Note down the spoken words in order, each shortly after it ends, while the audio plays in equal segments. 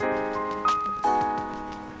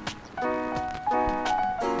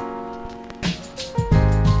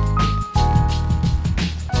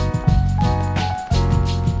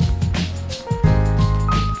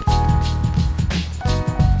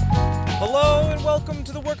welcome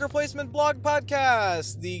to the Worker Placement Blog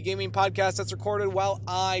Podcast, the gaming podcast that's recorded while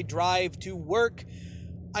I drive to work.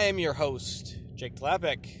 I am your host, Jake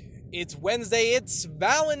Tlapik. It's Wednesday, it's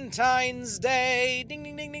Valentine's Day, ding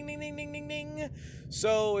ding ding ding ding ding ding ding ding.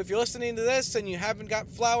 So if you're listening to this and you haven't got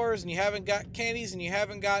flowers and you haven't got candies and you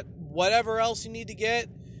haven't got whatever else you need to get,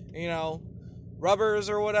 rubbers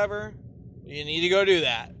or whatever, you need to go do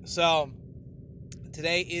that. So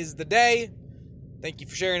today is the day. Thank you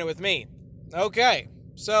for sharing it with me. Okay,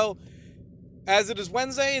 so as it is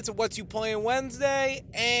Wednesday, it's a What's You Playing Wednesday,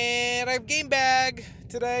 and I have Game Bag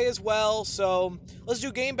today as well, so let's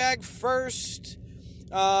do Game Bag first.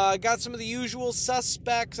 I got some of the usual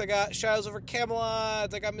suspects. I got Shadows over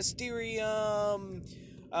Camelot, I got Mysterium,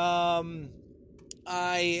 I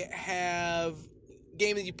have a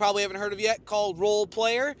game that you probably haven't heard of yet called Role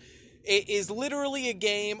Player. It is literally a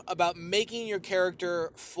game about making your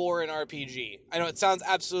character for an RPG. I know it sounds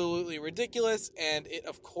absolutely ridiculous, and it,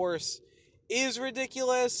 of course, is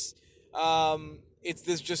ridiculous. It's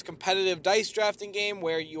this just competitive dice drafting game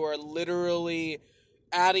where you are literally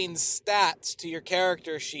adding stats to your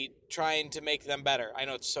character sheet, trying to make them better. I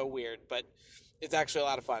know it's so weird, but it's actually a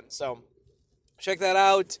lot of fun. So check that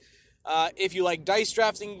out. If you like dice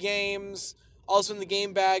drafting games... Also in the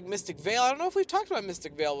game bag, Mystic Vale. I don't know if we've talked about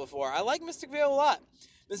Mystic Vale before. I like Mystic Vale a lot.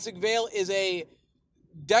 Mystic Vale is a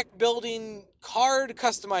deck building card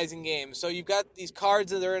customizing game. So you've got these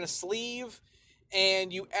cards that are in a sleeve,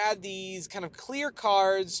 and you add these kind of clear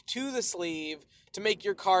cards to the sleeve to make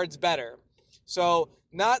your cards better. So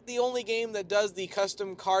not the only game that does the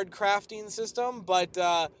custom card crafting system, but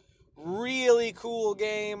really cool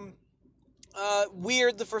game.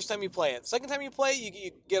 Weird the first time you play it. Second time you play it,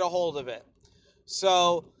 you get a hold of it.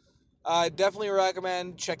 So, I definitely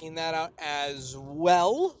recommend checking that out as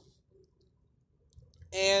well.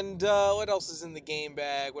 And what else is in the game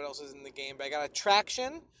bag? I got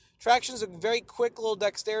Attraction. Attraction is a very quick little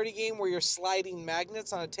dexterity game where you're sliding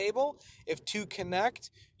magnets on a table. If two connect,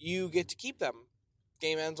 you get to keep them.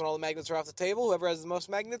 Game ends when all the magnets are off the table. Whoever has the most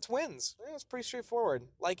magnets wins. Yeah, it's pretty straightforward.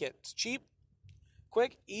 Like it. It's cheap,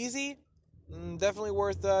 quick, easy. Definitely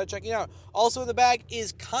worth checking out. Also in the bag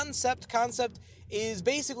is Concept. Concept is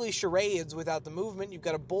basically charades without the movement. You've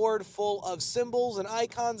got a board full of symbols and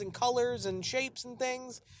icons and colors and shapes and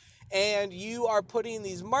things, and you are putting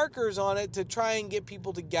these markers on it to try and get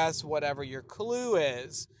people to guess whatever your clue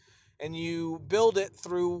is. And you build it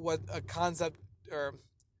through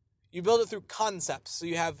you build it through concepts. So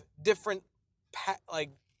you have different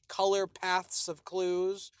color paths of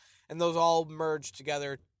clues, and those all merge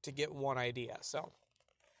together to get one idea. So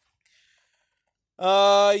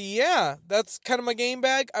that's kind of my game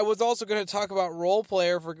bag. I was also going to talk about Role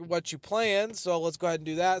Player for What You Playing, so let's go ahead and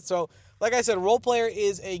do that. So, like I said, Role Player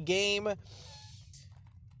is a game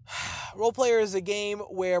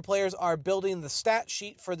where players are building the stat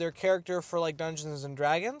sheet for their character for like Dungeons and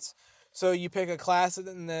Dragons. So you pick a class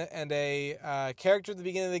and a character at the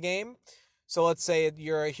beginning of the game. So let's say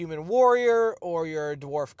you're a human warrior or you're a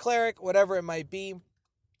dwarf cleric, whatever it might be.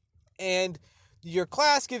 And your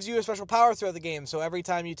class gives you a special power throughout the game. So every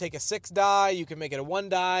time you take a 6 die, you can make it a 1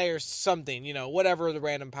 die or something, whatever the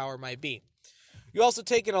random power might be. You also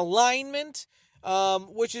take an alignment,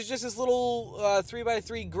 which is just this little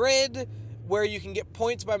 3x3 grid where you can get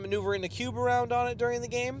points by maneuvering the cube around on it during the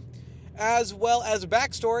game, as well as a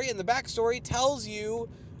backstory. And the backstory tells you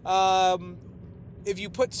if you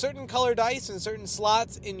put certain color dice in certain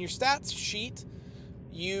slots in your stats sheet,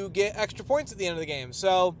 you get extra points at the end of the game.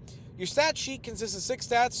 So your stat sheet consists of 6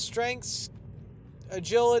 stats: strength,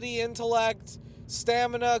 agility, intellect,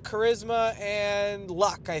 stamina, charisma, and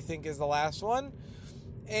luck, I think is the last one.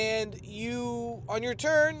 And on your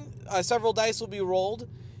turn, several dice will be rolled,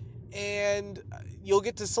 and you'll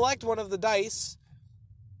get to select one of the dice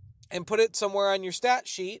and put it somewhere on your stat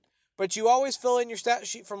sheet, but you always fill in your stat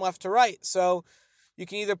sheet from left to right. So you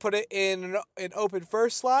can either put it in an open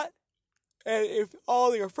first slot, and if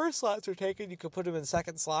all your first slots are taken, you can put them in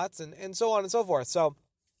second slots, and so on and so forth. So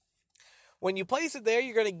when you place it there,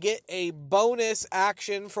 you're going to get a bonus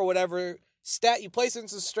action for whatever stat you place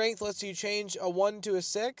into. Strength lets you change a 1 to a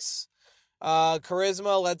 6.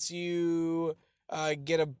 Charisma lets you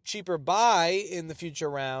get a cheaper buy in the future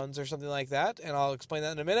rounds or something like that, and I'll explain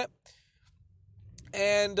that in a minute.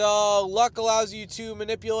 And luck allows you to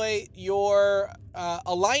manipulate your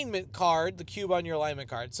alignment card, the cube on your alignment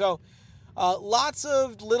card. So lots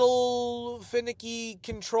of little finicky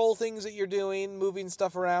control things that you're doing, moving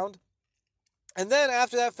stuff around. And then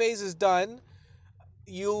after that phase is done,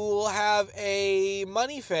 you'll have a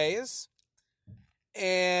money phase.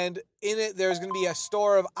 And in it, there's going to be a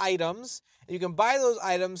store of items. You can buy those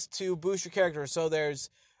items to boost your character. So there's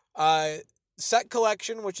set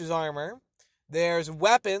collection, which is armor. There's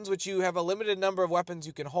weapons, which you have a limited number of weapons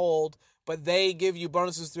you can hold, but they give you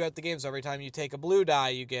bonuses throughout the game. So every time you take a blue die,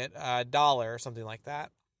 you get $1 or something like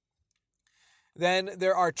that. Then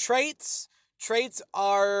there are traits. Traits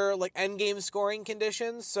are like endgame scoring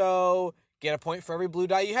conditions, so get a point for every blue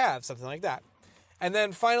die you have, something like that. And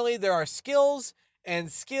then finally, there are skills,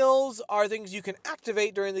 and skills are things you can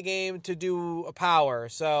activate during the game to do a power.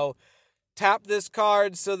 So tap this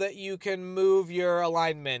card so that you can move your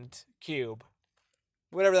alignment cube,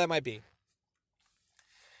 whatever that might be.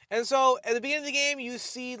 And so at the beginning of the game, you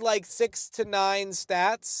see like 6 to 9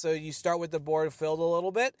 stats, so you start with the board filled a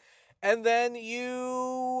little bit. And then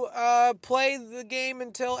you play the game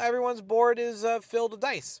until everyone's board is filled with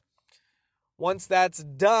dice. Once that's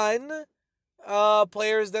done,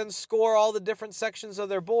 players then score all the different sections of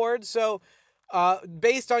their board. So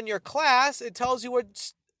based on your class, it tells you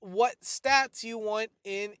what stats you want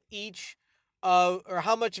in each, or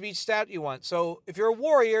how much of each stat you want. So if you're a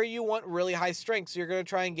warrior, you want really high strength. So you're going to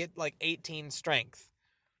try and get like 18 strength.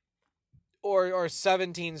 Or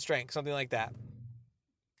 17 strength, something like that.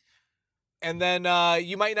 And then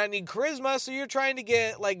you might not need charisma, so you're trying to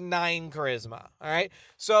get like 9 charisma, all right?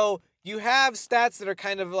 So you have stats that are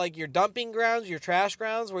kind of like your dumping grounds, your trash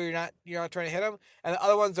grounds, where you're not trying to hit them, and the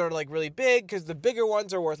other ones that are like really big, because the bigger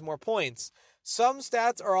ones are worth more points. Some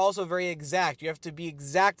stats are also very exact. You have to be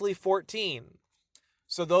exactly 14.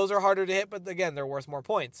 So those are harder to hit, but again, they're worth more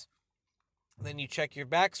points. Then you check your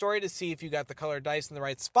backstory to see if you got the colored dice in the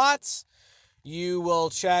right spots. You will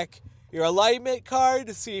check your alignment card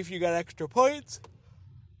to see if you got extra points,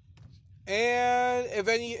 and if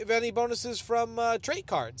any bonuses from trait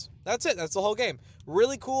cards. That's it. That's the whole game.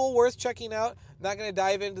 Really cool, worth checking out. I'm not going to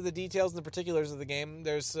dive into the details and the particulars of the game.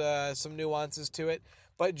 There's some nuances to it,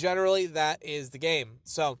 but generally that is the game.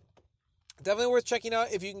 So definitely worth checking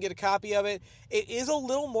out if you can get a copy of it. It is a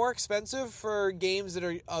little more expensive for games that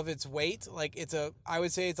are of its weight. Like I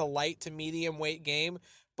would say it's a light to medium weight game,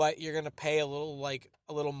 but you're going to pay a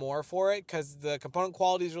little more for it because the component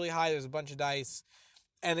quality is really high. There's a bunch of dice,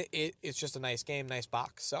 and it's just a nice game, nice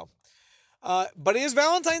box. So, but it is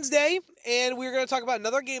Valentine's Day, and we're going to talk about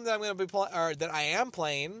another game that that I am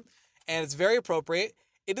playing, and it's very appropriate.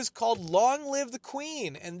 It is called Long Live the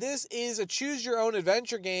Queen, and this is a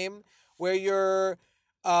choose-your-own-adventure game where you're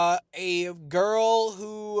a girl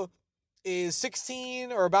who is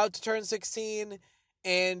 16 or about to turn 16,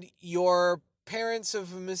 and your parents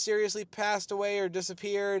have mysteriously passed away or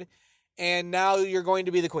disappeared, and now you're going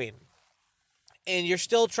to be the queen. And you're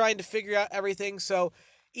still trying to figure out everything. So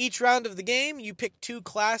each round of the game, you pick 2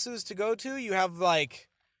 classes to go to. You have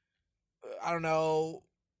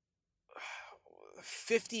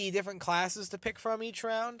 50 different classes to pick from each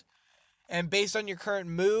round. And based on your current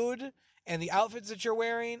mood and the outfits that you're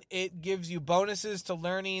wearing, it gives you bonuses to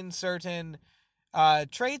learning certain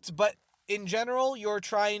traits. But in general, you're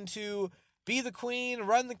trying to be the queen,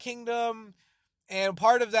 run the kingdom, and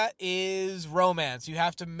part of that is romance. You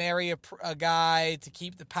have to marry a guy to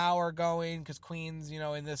keep the power going, because queens,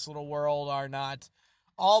 in this little world are not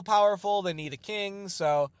all powerful. They need a king,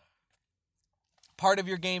 so part of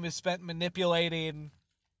your game is spent manipulating,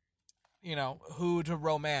 who to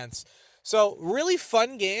romance. So, really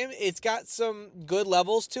fun game. It's got some good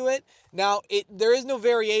levels to it. Now, there is no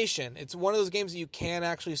variation. It's one of those games that you can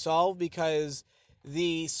actually solve because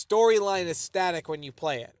the storyline is static when you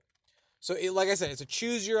play it. So, like I said, it's a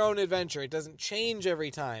choose-your-own-adventure. It doesn't change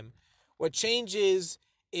every time. What changes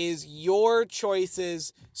is your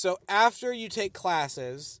choices. So, after you take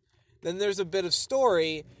classes, then there's a bit of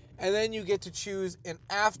story, and then you get to choose an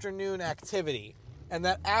afternoon activity. And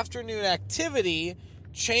that afternoon activity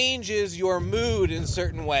changes your mood in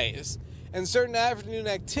certain ways. And certain afternoon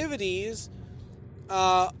activities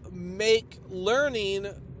make learning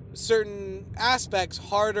certain aspects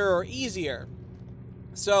harder or easier.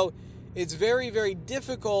 So it's very, very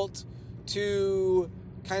difficult to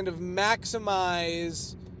kind of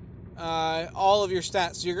maximize all of your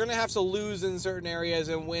stats. So you're going to have to lose in certain areas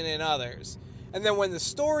and win in others. And then when the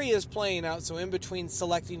story is playing out, so in between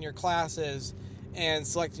selecting your classes and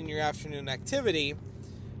selecting your afternoon activity,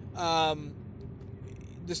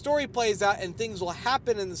 the story plays out and things will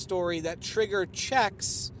happen in the story that trigger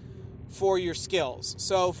checks for your skills.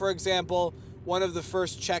 So, for example, one of the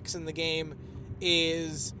first checks in the game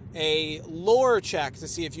is a lore check to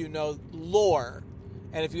see if you know lore.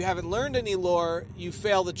 And if you haven't learned any lore, you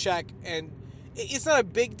fail the check. And it's not a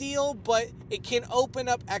big deal, but it can open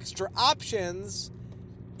up extra options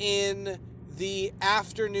in the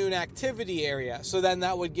afternoon activity area. So then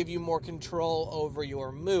that would give you more control over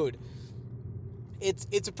your mood.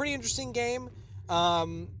 it's a pretty interesting game.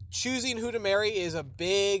 Choosing who to marry is a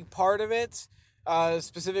big part of it,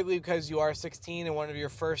 specifically because you are 16 and one of your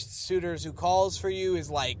first suitors who calls for you is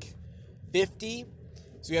like 50.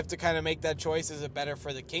 So you have to kind of make that choice. Is it better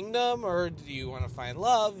for the kingdom, or do you want to find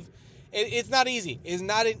love? It's not easy. It's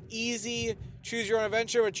not an easy choose your own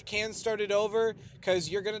adventure, but you can start it over because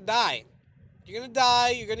you're going to die. You're going to die.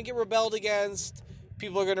 You're going to get rebelled against.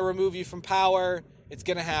 People are going to remove you from power. It's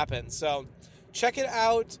going to happen. So check it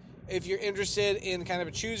out if you're interested in kind of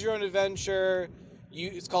a choose your own adventure.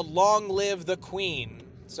 It's called Long Live the Queen.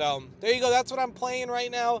 So there you go. That's what I'm playing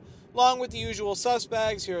right now, along with the usual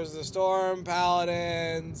suspects: Heroes of the Storm,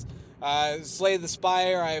 Paladins, Slay the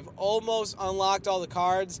Spire. I've almost unlocked all the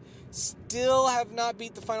cards. Still have not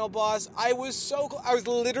beat the final boss. I was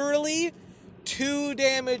literally 2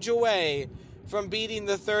 damage away from beating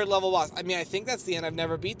the 3rd level boss. I mean, I think that's the end. I've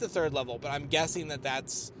never beat the 3rd level, but I'm guessing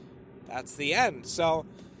that's the end. So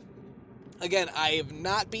again, I have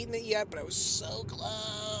not beaten it yet, but I was so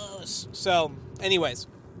close. So anyways,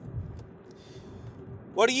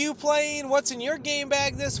 what are you playing? What's in your game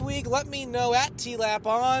bag this week? Let me know at TLAP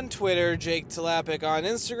on Twitter, Jake Tlapic on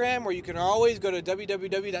Instagram, or you can always go to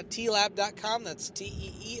www.tlap.com, that's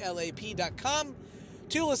TEELAP.com,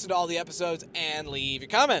 to listen to all the episodes and leave your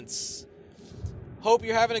comments. Hope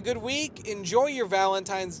you're having a good week. Enjoy your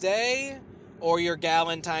Valentine's Day, or your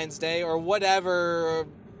Galentine's Day, or whatever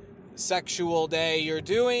sexual day you're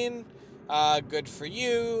doing. Good for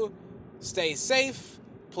you. Stay safe.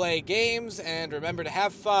 Play games, and remember to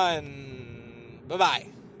have fun. Bye-bye.